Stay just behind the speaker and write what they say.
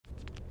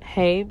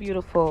Hey,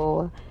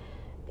 beautiful.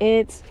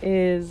 It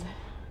is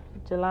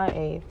July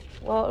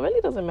 8th. Well, it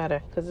really doesn't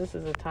matter because this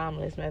is a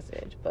timeless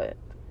message. But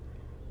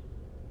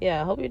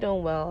yeah, I hope you're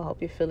doing well. I hope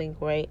you're feeling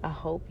great. I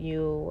hope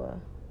you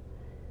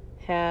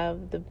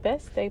have the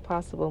best day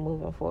possible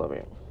moving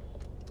forward.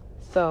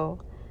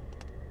 So,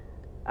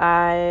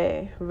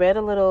 I read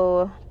a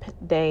little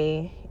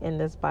day in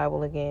this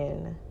Bible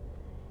again.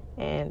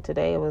 And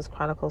today it was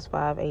Chronicles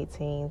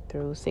 5:18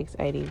 through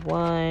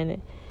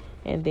 6:81.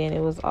 And then it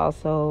was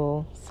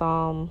also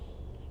Psalm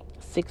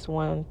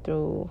 6:1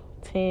 through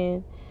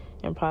 10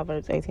 and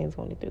Proverbs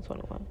 18:20 through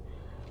 21.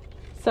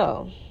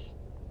 So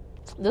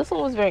this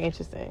one was very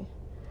interesting.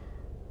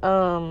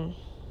 The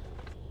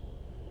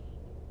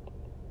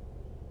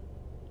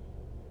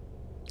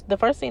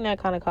first thing that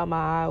kind of caught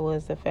my eye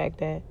was the fact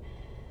that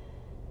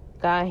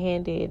God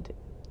handed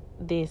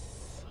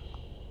this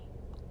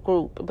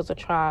group, it was a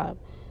tribe,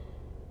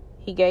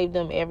 he gave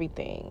them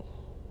everything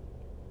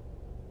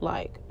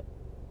like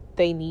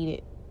they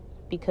needed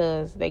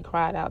because they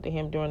cried out to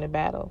him during the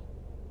battle.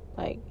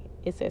 Like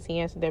it says, he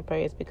answered their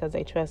prayers because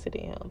they trusted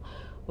in him.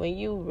 When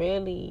you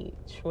really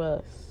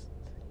trust,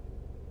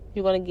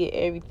 you're going to get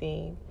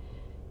everything.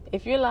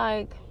 If you're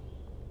like,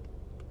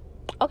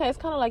 okay, it's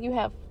kind of like you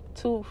have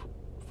two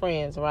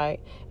friends, right?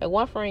 And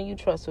one friend you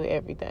trust with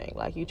everything.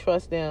 Like you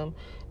trust them.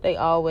 They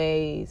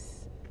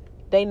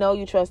know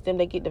you trust them.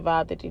 They get the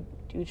vibe that you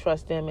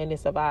trust them, and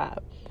it's a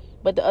vibe.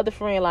 But the other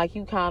friend, like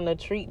you kind of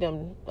treat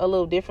them a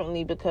little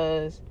differently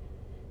because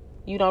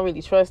you don't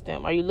really trust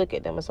them, or you look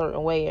at them a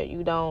certain way, or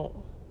you don't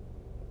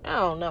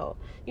know.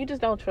 You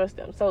just don't trust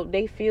them. So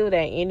they feel that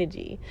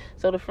energy.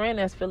 So the friend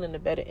that's feeling the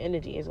better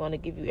energy is going to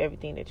give you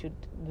everything that you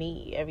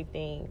need,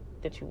 everything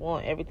that you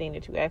want, everything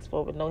that you ask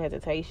for with no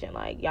hesitation.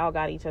 Like, y'all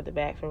got each other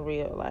back for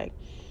real. Like,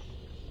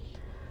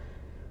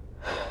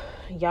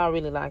 y'all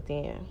really locked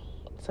in.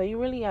 So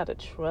you really got to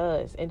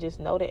trust and just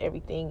know that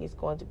everything is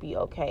going to be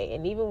okay.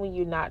 And even when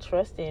you're not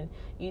trusting,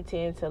 you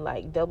tend to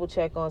like double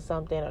check on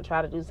something or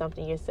try to do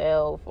something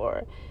yourself,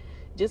 or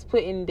just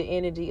putting the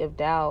energy of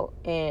doubt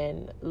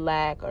and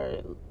lack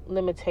or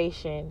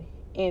limitation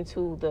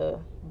into the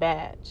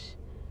batch.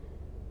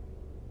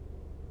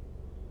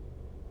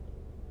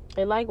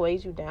 It like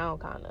weighs you down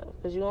kind of,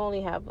 because you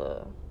only have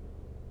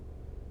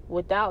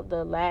without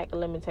the lack,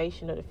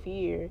 limitation, or the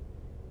fear,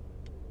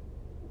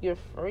 you're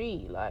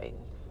free. Like,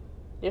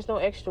 there's no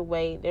extra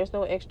weight, there's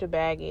no extra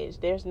baggage,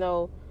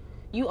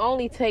 you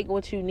only take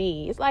what you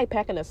need. It's like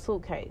packing a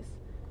suitcase.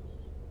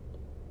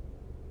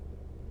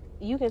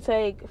 You can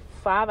take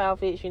 5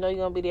 outfits, you're going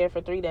to be there for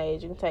 3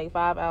 days. You can take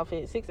 5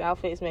 outfits, 6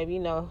 outfits, maybe,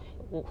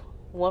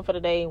 one for the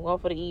day, one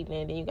for the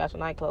evening, then you got your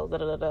night clothes,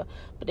 But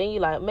then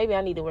you like, maybe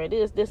I need to wear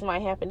this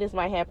might happen.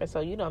 So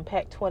you done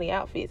pack 20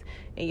 outfits,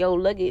 and your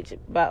luggage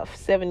about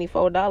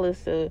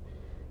 $74 to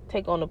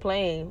take on the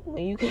plane,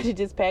 when you could have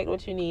just packed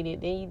what you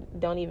needed. Then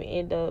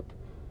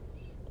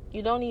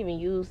you don't even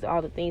use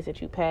all the things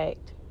that you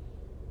packed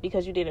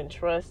because you didn't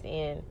trust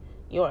in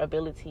your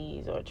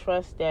abilities or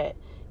trust that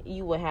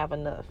you will have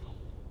enough.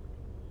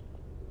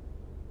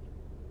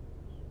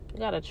 You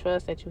gotta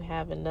trust that you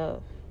have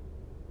enough.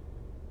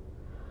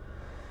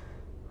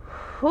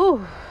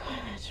 Whew.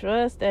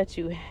 Trust that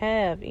you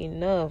have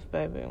enough,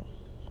 baby.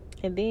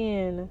 And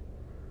then,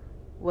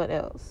 what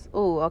else?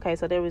 Oh, okay,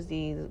 so there was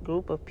these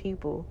group of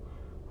people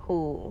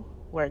who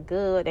were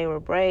good, they were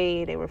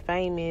brave, they were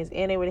famous,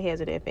 and they were the heads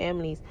of their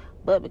families,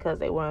 but because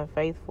they were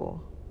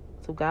unfaithful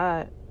to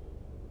God.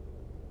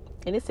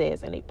 And it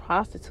says, and they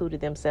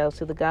prostituted themselves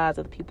to the gods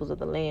of the peoples of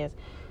the lands.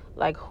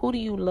 Like, who do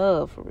you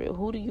love for real?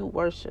 Who do you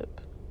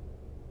worship?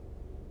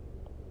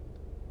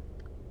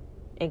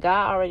 And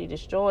God already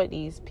destroyed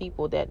these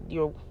people that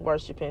you're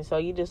worshiping. So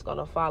you're just going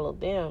to follow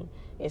them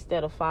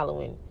instead of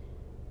following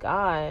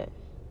God.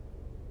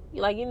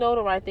 Like, you know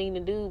the right thing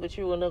to do, but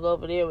you're going to go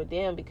over there with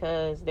them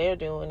because they're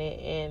doing it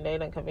and they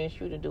done convince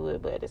you to do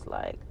it. But it's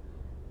like,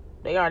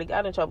 they already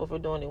got in trouble for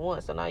doing it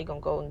once. So now you're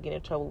going to go and get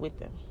in trouble with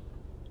them.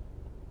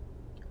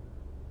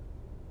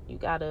 You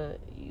gotta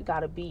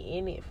be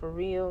in it for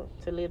real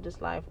to live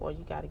this life, or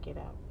you gotta get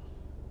out.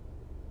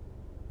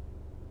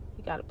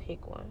 You gotta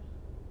pick one.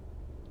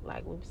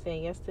 Like we were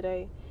saying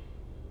yesterday,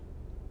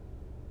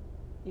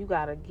 you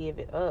gotta give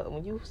it up.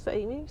 When you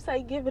say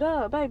give it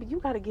up, baby,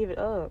 you gotta give it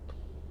up.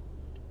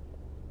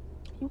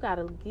 You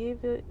gotta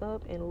give it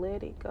up and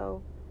let it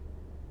go.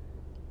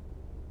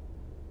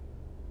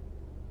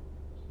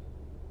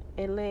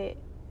 And let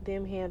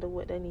them handle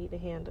what they need to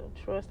handle.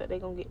 Trust that they're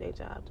gonna get their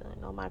job done.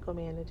 No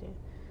micromanaging.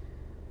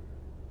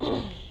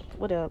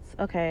 What else?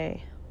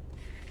 Okay.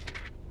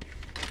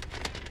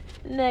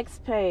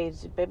 Next page,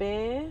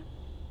 baby.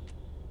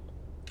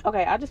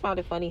 Okay, I just found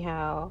it funny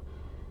how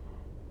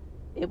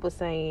it was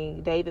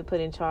saying David put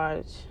in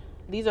charge.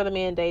 These are the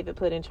men David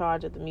put in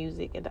charge of the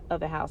music of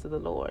the house of the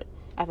Lord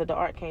after the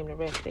ark came to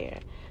rest there.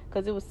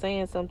 Because it was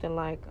saying something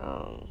like,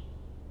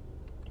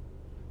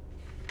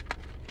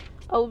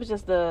 it was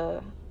just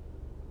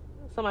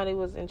somebody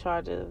was in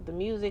charge of the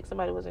music,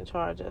 somebody was in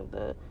charge of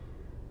the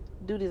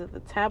duties of the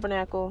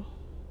tabernacle.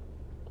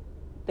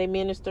 They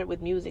ministered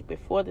with music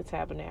before the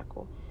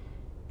tabernacle,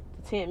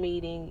 the tent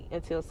meeting,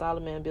 until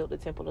Solomon built the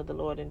temple of the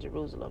Lord in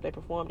Jerusalem. They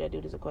performed their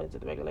duties according to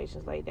the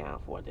regulations laid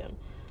down for them.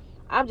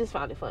 I've just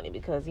found it funny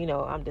because,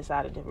 I'm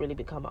decided to really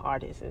become an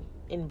artist and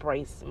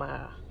embrace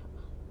my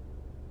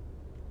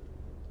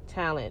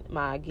talent,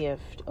 my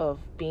gift of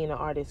being an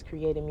artist,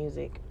 creating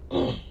music.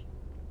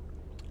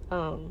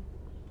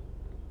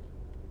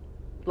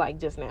 Like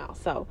just now.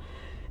 So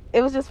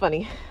it was just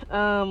funny.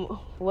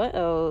 What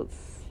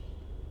else?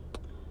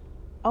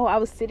 Oh, I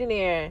was sitting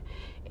there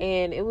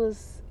and it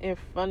was in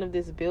front of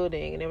this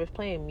building and they was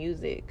playing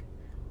music,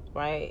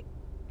 right?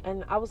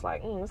 And I was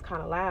like, it's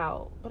kind of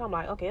loud. But I'm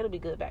like, okay, it'll be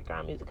good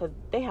background music because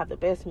they have the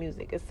best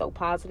music. It's so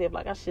positive.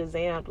 Like, I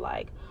Shazammed,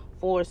 like,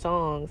 4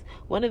 songs.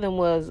 One of them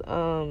was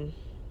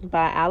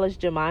by Alice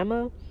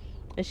Jemima.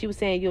 And she was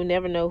saying, you'll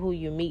never know who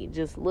you meet,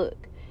 just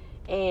look.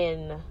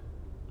 And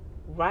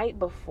right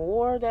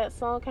before that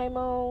song came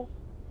on,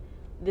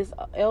 this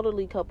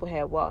elderly couple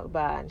had walked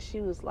by. And she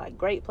was like,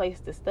 great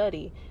place to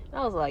study. And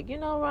I was like,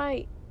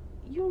 right?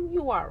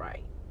 You are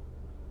right.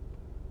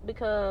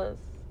 Because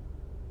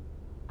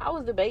I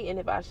was debating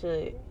if I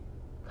should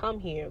come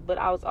here, but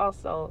I was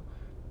also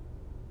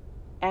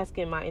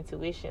asking my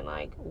intuition,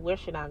 like, where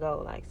should I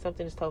go? Like,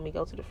 something just told me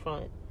go to the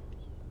front.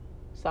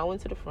 So I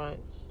went to the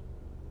front.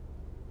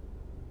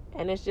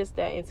 And it's just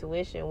that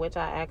intuition, which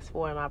I asked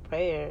for in my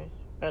prayer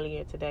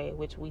earlier today,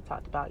 which we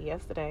talked about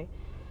yesterday,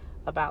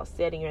 about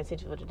setting your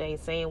intention for today,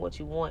 saying what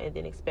you want, and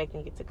then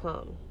expecting it to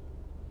come.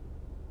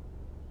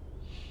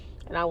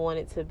 And I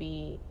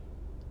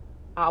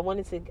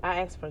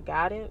asked for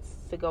guidance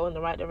to go in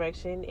the right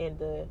direction and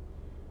the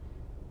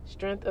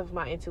strength of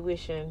my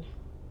intuition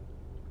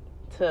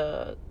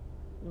to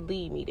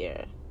lead me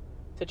there,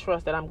 to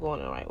trust that I'm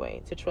going the right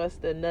way, to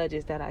trust the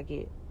nudges that I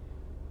get.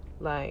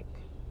 Like,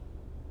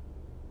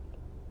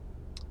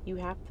 you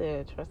have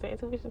to trust that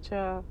intuition,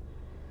 child.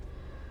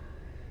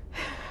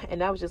 And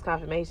that was just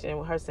confirmation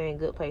with her saying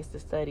good place to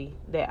study,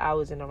 that I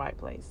was in the right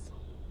place.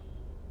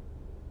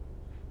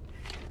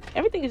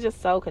 Everything is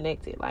just so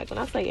connected. Like, when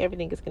I say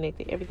everything is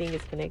connected, everything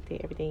is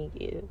connected. Everything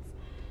is.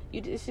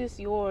 It's just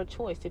your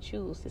choice to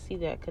choose to see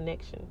that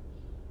connection.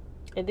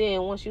 And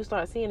then once you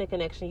start seeing a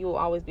connection, you will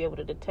always be able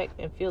to detect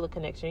and feel a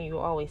connection. You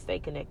will always stay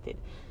connected.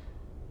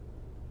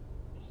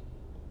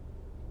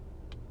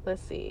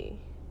 Let's see.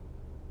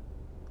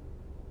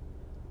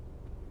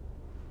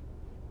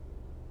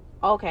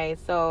 Okay,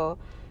 so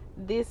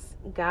this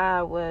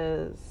guy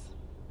was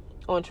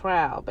on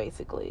trial,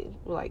 basically,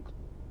 like,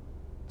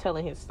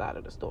 telling his side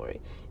of the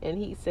story. And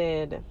he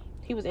said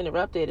he was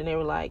interrupted and they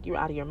were like, you're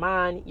out of your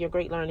mind, your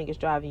great learning is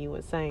driving you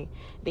insane.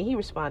 Then he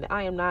responded,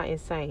 I am not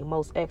insane,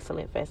 most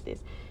excellent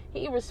Festus.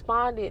 He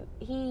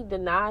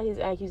denied his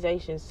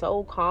accusation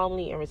so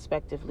calmly and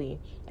respectively.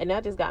 And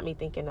that just got me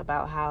thinking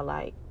about how,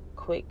 like,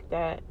 quick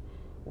that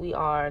we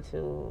are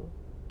to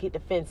get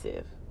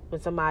defensive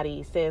when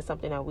somebody says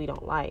something that we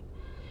don't like.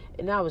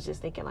 And I was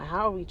just thinking, like,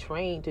 how are we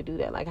trained to do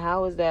that? Like,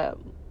 how is that?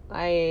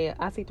 I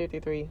see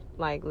 333,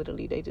 like,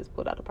 literally they just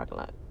pulled out the parking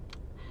lot.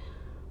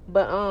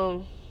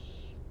 But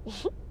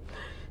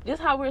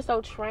just how we're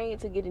so trained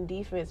to get in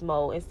defense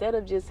mode instead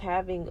of just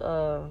having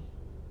a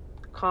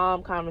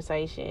calm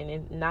conversation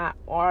and not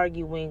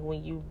arguing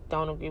when you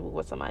don't agree with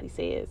what somebody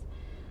says.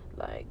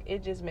 Like,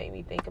 it just made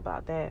me think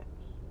about that.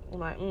 I'm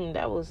like,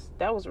 that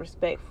was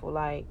respectful.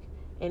 Like,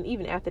 and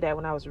even after that,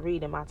 when I was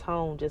reading, my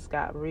tone just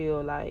got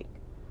real, like,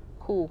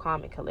 cool,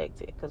 calm, and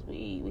collected, because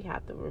we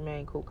have to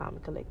remain cool, calm,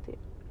 and collected.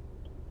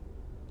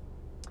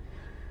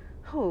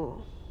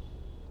 Whew.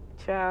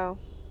 Child.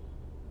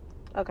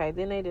 Okay,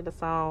 then they did a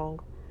song.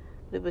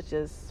 It was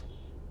just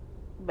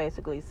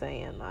basically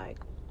saying, like,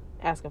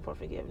 asking for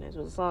forgiveness.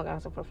 It was a song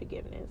asking for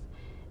forgiveness.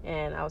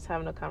 And I was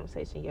having a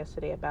conversation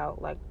yesterday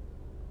about, like,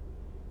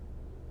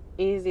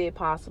 is it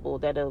possible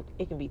that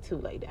it can be too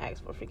late to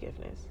ask for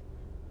forgiveness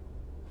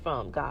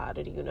from God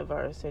or the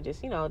universe, or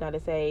just, now to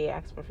say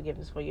ask for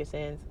forgiveness for your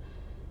sins?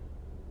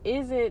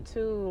 Is it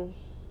too...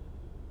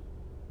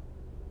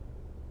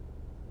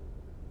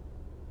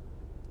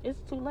 It's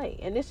too late.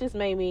 And this just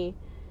made me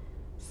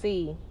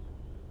see,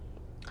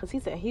 because he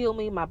said, heal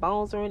me, my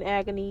bones are in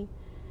agony.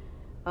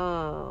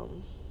 I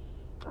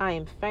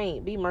am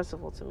faint. Be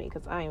merciful to me,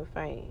 because I am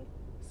faint.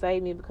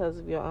 Save me because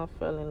of your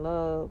unfailing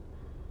love.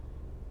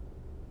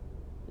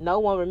 No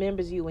one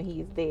remembers you when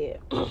he is dead.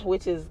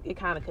 Which is, it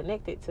kind of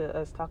connected to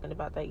us talking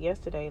about that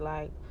yesterday.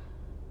 Like,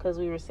 because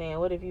we were saying,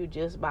 what if you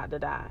just about to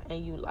die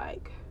and you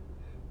like,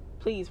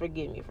 please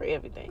forgive me for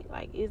everything?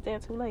 Like, is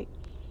that too late?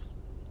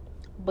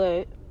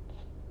 But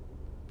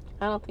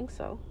I don't think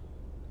so.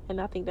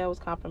 And I think that was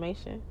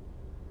confirmation.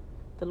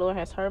 The Lord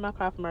has heard my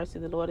cry for mercy.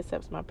 The Lord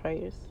accepts my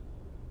prayers.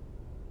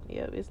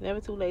 Yeah, it's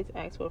never too late to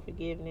ask for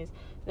forgiveness.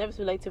 It's never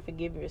too late to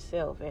forgive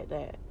yourself at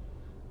that.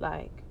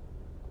 Like,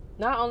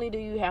 not only do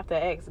you have to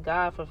ask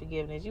God for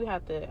forgiveness, you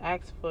have to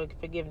ask for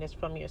forgiveness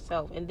from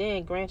yourself and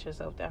then grant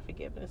yourself that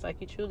forgiveness. Like,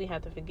 you truly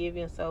have to forgive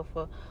yourself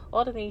for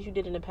all the things you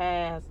did in the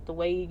past, the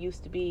way you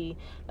used to be.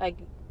 Like,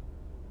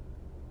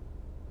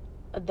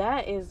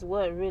 that is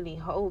what really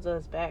holds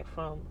us back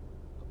from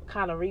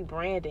kind of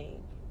rebranding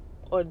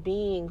or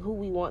being who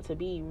we want to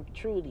be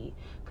truly,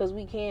 because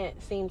we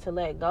can't seem to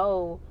let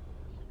go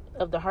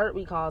of the hurt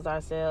we cause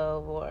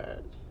ourselves or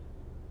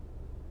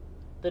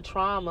the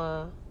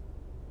trauma.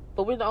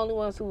 But we're the only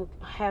ones who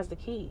has the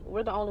key.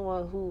 We're the only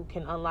ones who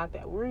can unlock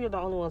that. We're the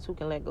only ones who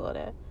can let go of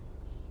that.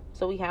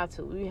 So we have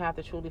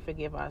to truly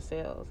forgive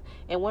ourselves.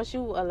 And once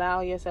you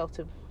allow yourself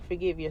to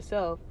forgive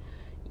yourself,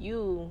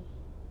 you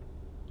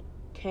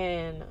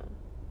can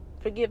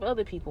forgive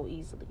other people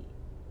easily.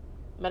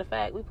 Matter of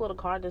fact, we pulled a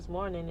card this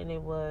morning, and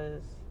it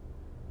was,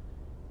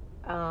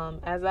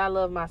 as I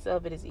love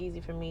myself, it is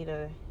easy for me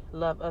to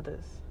love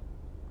others.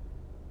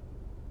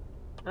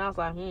 And I was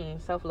like,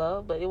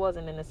 self-love. But it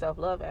wasn't in the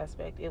self-love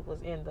aspect. It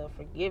was in the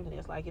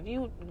forgiveness. Like, if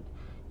you're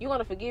going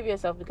to forgive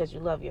yourself because you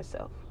love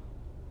yourself.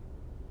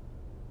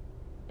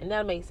 And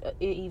that makes it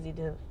easy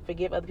to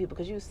forgive other people,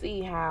 because you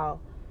see how,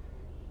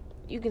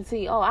 you can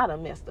see, oh, I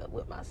done messed up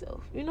with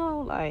myself. You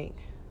know, like,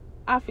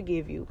 I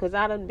forgive you because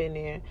I done been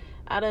there.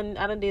 I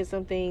done did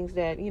some things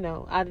that,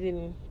 I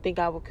didn't think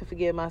I could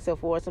forgive myself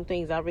for. Some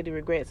things I really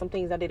regret. Some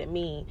things I didn't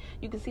mean.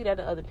 You can see that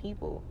in other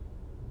people.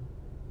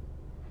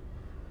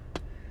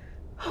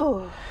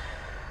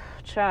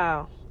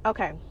 Child.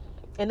 Okay.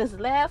 And this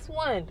last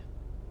one,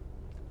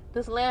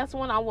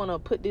 I want to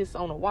put this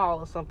on a wall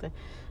or something.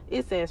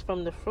 It says,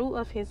 from the fruit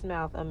of his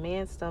mouth, a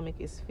man's stomach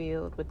is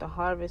filled. With the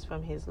harvest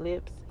from his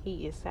lips,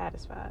 he is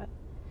satisfied.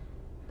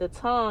 The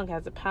tongue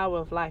has the power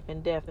of life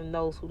and death, and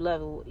those who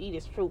love it will eat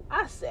its fruit.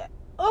 I said,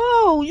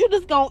 oh, you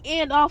just going to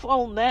end off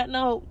on that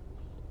note?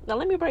 Now,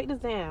 let me break this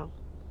down.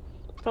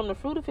 From the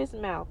fruit of his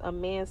mouth, a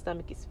man's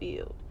stomach is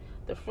filled.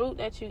 The fruit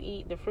that you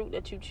eat, the fruit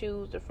that you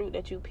choose, the fruit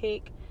that you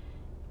pick,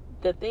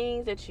 the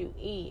things that you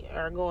eat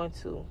are going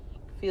to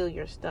fill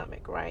your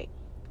stomach, right?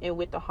 And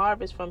with the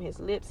harvest from his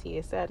lips, he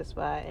is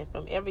satisfied. And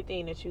from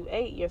everything that you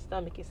ate, your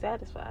stomach is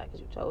satisfied because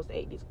you chose to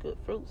eat these good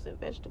fruits and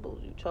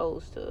vegetables. You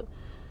chose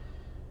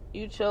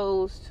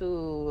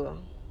to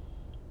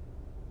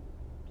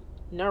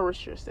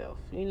nourish yourself.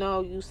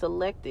 You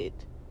selected,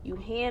 you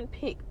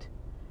handpicked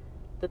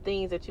the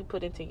things that you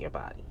put into your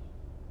body.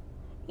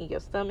 And your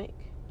stomach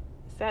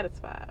is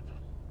satisfied.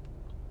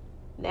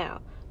 Now,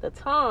 the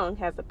tongue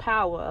has the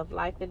power of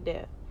life and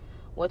death.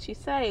 What you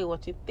say,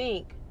 what you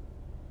think,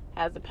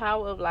 has the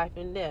power of life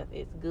and death.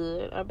 It's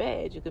good or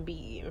bad. You can be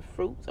eating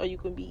fruits, or you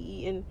can be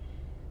eating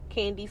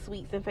candy,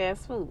 sweets, and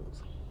fast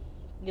foods.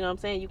 You know what I'm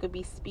saying? You could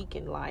be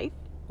speaking life,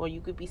 or you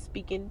could be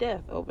speaking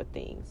death over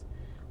things.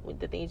 With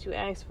the things you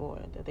ask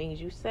for, the things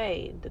you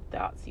say, the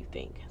thoughts you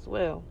think as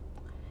well.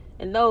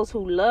 And those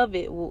who love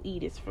it will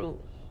eat its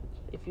fruit.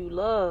 If you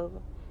love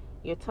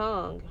your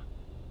tongue,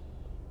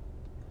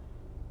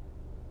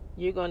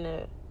 you're going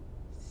to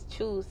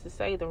choose to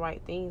say the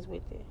right things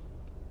with it.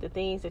 The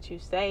things that you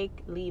say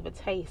leave a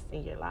taste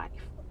in your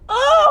life.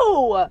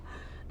 Oh!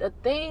 The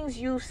things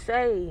you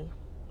say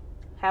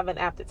have an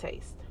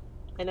aftertaste.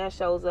 And that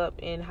shows up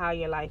in how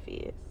your life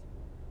is.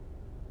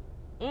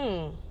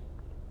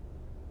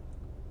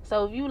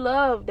 So if you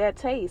love that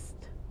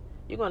taste,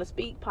 you're going to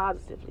speak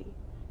positively.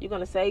 You're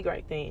going to say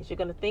great things. You're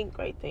going to think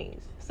great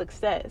things.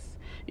 Success.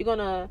 You're going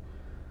to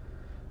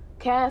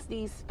cast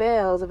these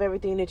spells of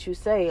everything that you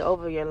say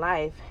over your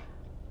life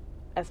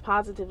as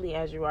positively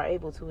as you are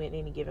able to in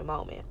any given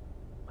moment.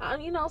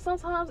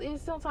 Sometimes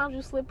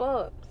you slip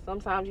up.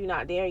 Sometimes you're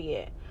not there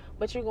yet.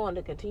 But you're going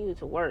to continue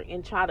to work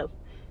and try to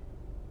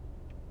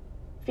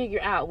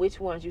figure out which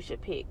ones you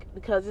should pick.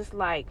 Because it's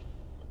like,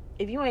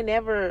 if you ain't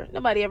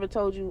nobody ever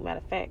told you, matter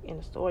of fact, in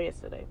the store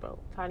yesterday, bro,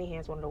 Tiny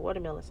Hands wanted a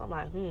watermelon. So I'm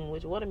like,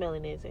 which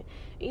watermelon is it?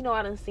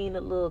 I done seen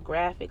a little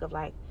graphic of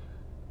like,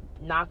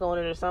 knock on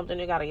it or something.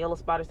 It got a yellow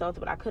spot or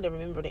something, but I couldn't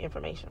remember the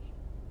information.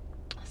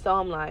 So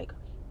I'm like,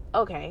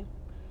 okay,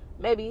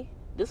 maybe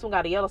this one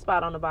got a yellow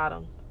spot on the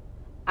bottom.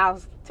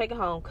 I'll take it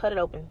home, cut it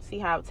open, see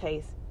how it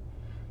tastes.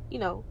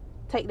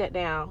 Take that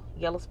down.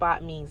 Yellow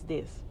spot means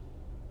this.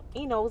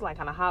 It was like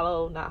kind of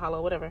hollow, not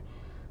hollow, whatever.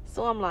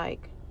 So I'm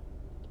like,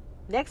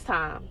 next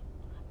time,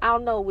 I'll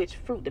know which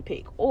fruit to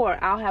pick. Or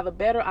I'll have a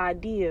better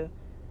idea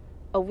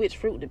of which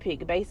fruit to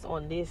pick based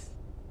on this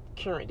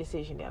current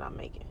decision that I'm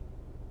making.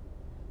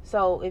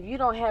 So if you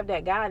don't have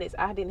that guidance,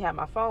 I didn't have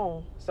my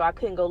phone, so I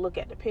couldn't go look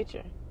at the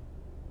picture.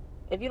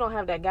 If you don't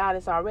have that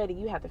guidance already,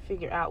 you have to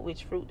figure out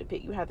which fruit to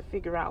pick. You have to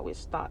figure out which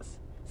thoughts.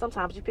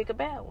 Sometimes you pick a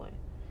bad one.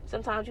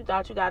 Sometimes you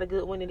thought you got a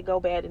good one and it go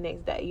bad the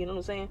next day. You know what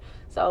I'm saying?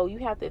 So you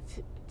have to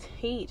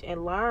teach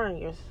and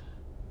learn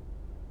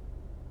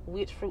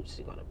which fruits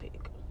you're going to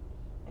pick.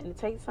 And it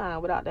takes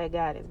time without that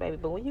guidance, baby.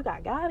 But when you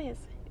got guidance,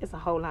 it's a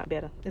whole lot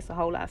better. It's a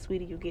whole lot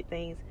sweeter. You get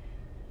things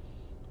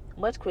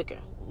much quicker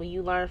when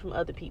you learn from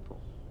other people.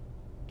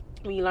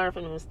 When you learn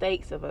from the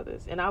mistakes of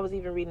others. And I was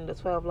even reading the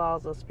 12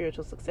 Laws of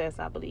Spiritual Success,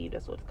 I believe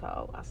that's what it's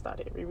called. I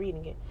started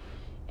rereading it.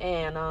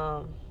 And,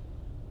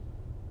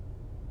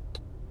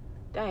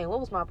 dang, what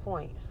was my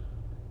point?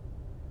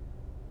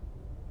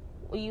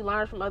 When you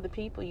learn from other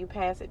people, you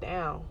pass it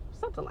down.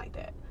 Something like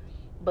that.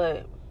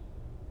 But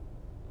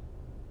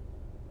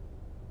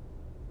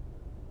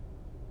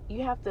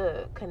you have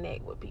to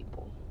connect with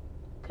people.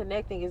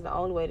 connecting is the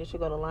only way that you're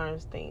going to learn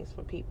things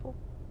from people.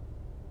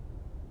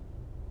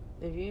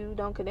 If you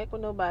don't connect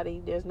with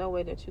nobody, there's no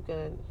way that you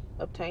can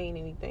obtain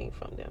anything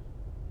from them.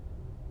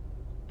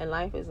 And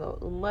life is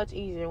much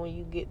easier when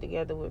you get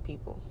together with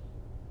people,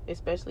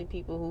 especially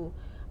people who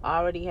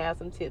already have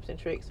some tips and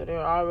tricks, or they're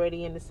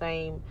already in the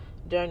same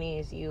journey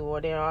as you, or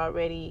they're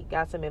already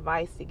got some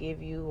advice to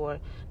give you, or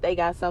they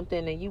got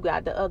something and you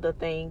got the other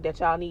thing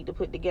that y'all need to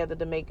put together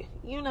to make,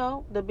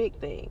 the big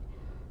thing.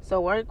 So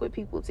work with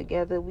people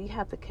together. We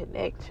have to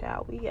connect,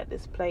 y'all. We at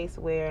this place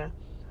where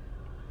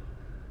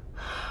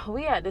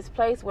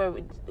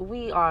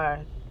we are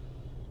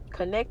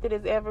connected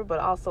as ever, but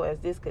also as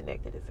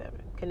disconnected as ever.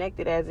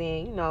 Connected as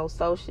in,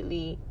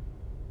 socially,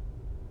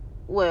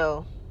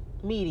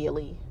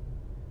 medially.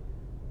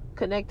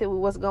 Connected with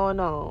what's going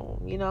on.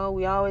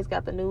 We always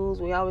got the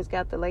news. We always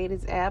got the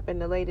latest app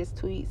and the latest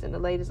tweets and the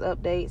latest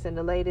updates and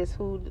the latest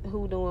who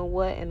doing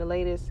what and the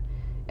latest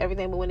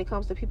everything. But when it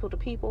comes to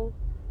people,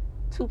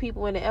 two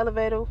people in the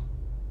elevator,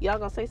 y'all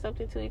gonna say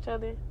something to each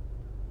other?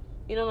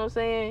 You know what I'm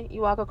saying?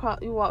 You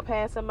walk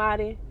past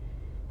somebody.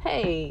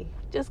 Hey,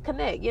 just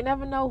connect. You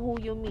never know who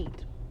you'll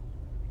meet.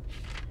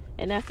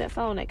 And that's that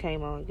song that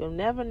came on. You'll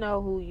never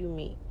know who you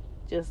meet.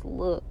 Just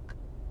look.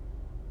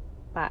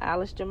 By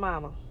Alice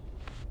Jemima.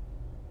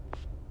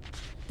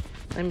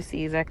 Let me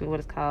see exactly what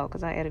it's called,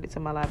 because I added it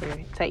to my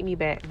library. Take Me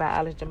Back by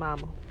Alice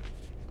Jemima.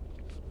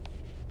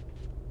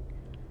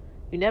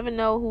 You never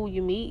know who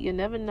you meet. You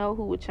never know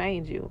who will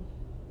change you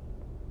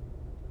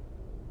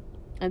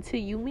until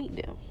you meet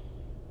them.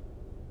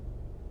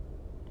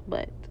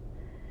 But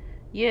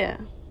yeah.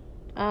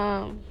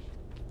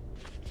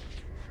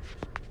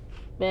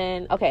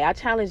 Okay, I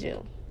challenge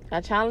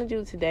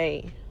you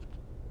today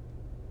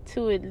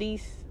to at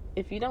least,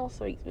 if you don't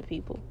speak with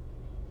people,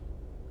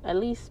 at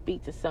least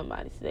speak to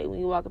somebody today. When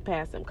you're walking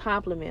past them,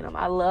 compliment them.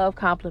 I love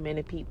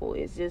complimenting people.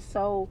 It's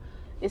so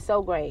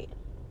great.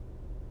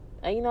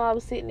 And I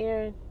was sitting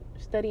there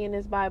studying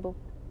this Bible,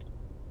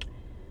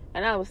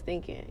 and I was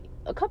thinking,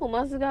 a couple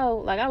months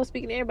ago, I was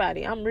speaking to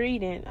everybody. I'm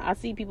reading. I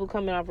see people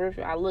coming off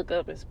virtual. I look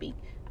up and speak.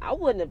 I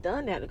wouldn't have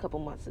done that a couple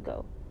months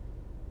ago.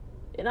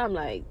 And I'm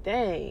like,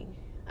 dang,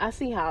 I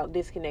see how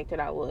disconnected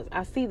I was.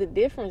 I see the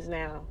difference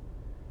now.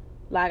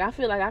 I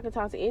feel like I can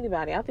talk to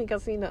anybody. I think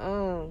I've seen the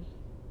owner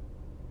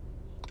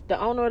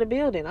of the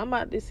building. I'm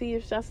about to see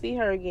if I see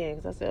her again.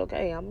 Because I said,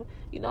 okay, I'm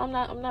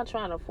not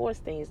trying to force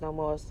things no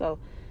more. So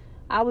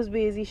I was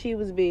busy. She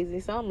was busy.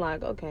 So I'm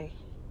like, okay.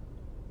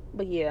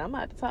 But yeah, I'm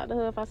about to talk to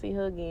her if I see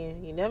her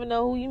again. You never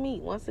know who you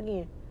meet once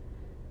again.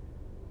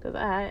 Because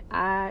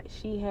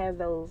she has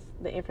the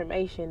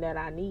information that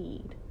I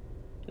need.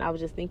 And I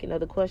was just thinking of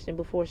the question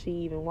before she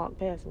even walked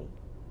past me.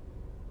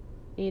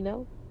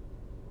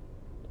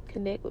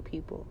 Connect with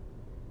people.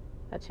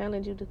 I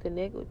challenge you to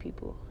connect with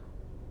people.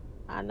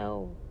 I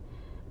know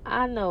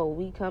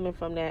we coming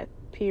from that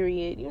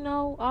period.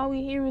 All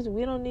we hear is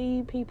we don't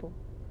need people.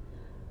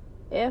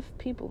 F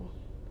people.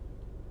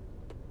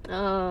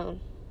 No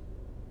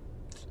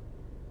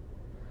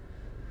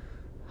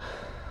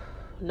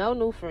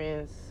new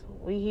friends.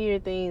 We hear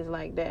things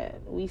like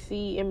that. We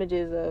see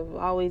images of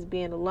always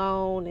being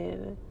alone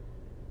and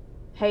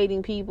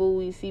hating people.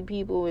 We see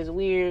people as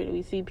weird.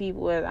 We see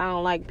people as I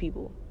don't like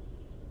people.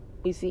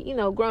 We see,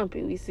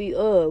 grumpy. We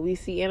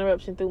see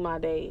interruption through my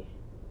day.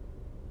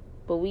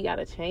 But we got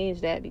to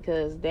change that,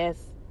 because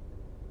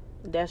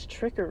that's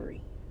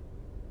trickery.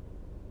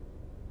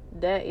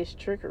 That is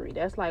trickery.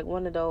 That's like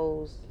one of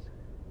those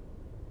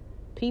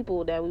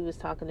people that we was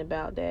talking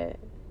about that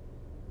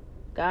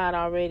God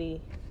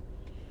already,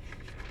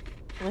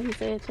 what he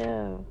said,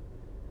 child?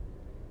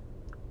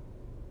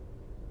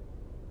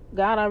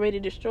 God already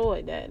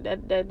destroyed that.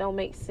 That don't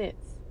make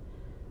sense.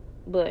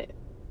 But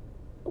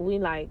we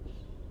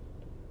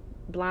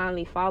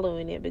blindly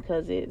following it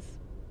because it's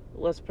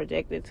what's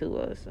projected to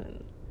us.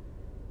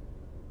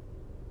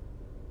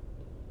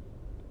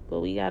 But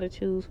we got to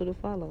choose who to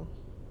follow.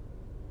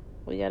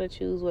 We got to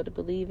choose what to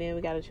believe in.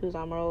 We got to choose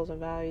our morals and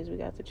values. We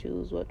got to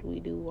choose what we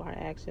do, our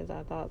actions,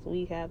 our thoughts.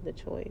 We have the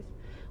choice.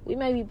 We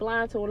may be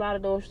blind to a lot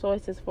of those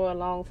choices for a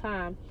long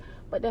time,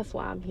 but that's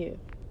why I'm here.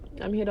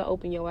 I'm here to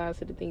open your eyes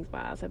to the things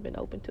my eyes have been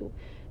open to,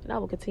 and I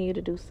will continue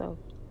to do so.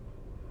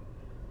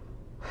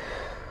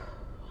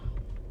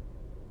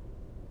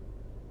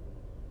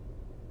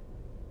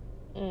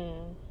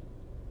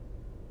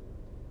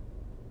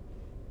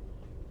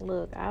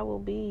 Look, I will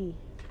be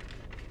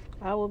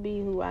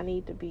who I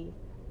need to be.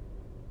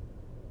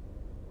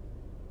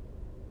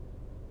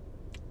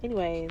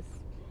 Anyways,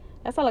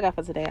 that's all I got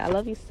for today. I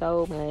love you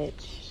so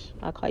much.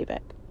 I'll call you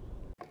back.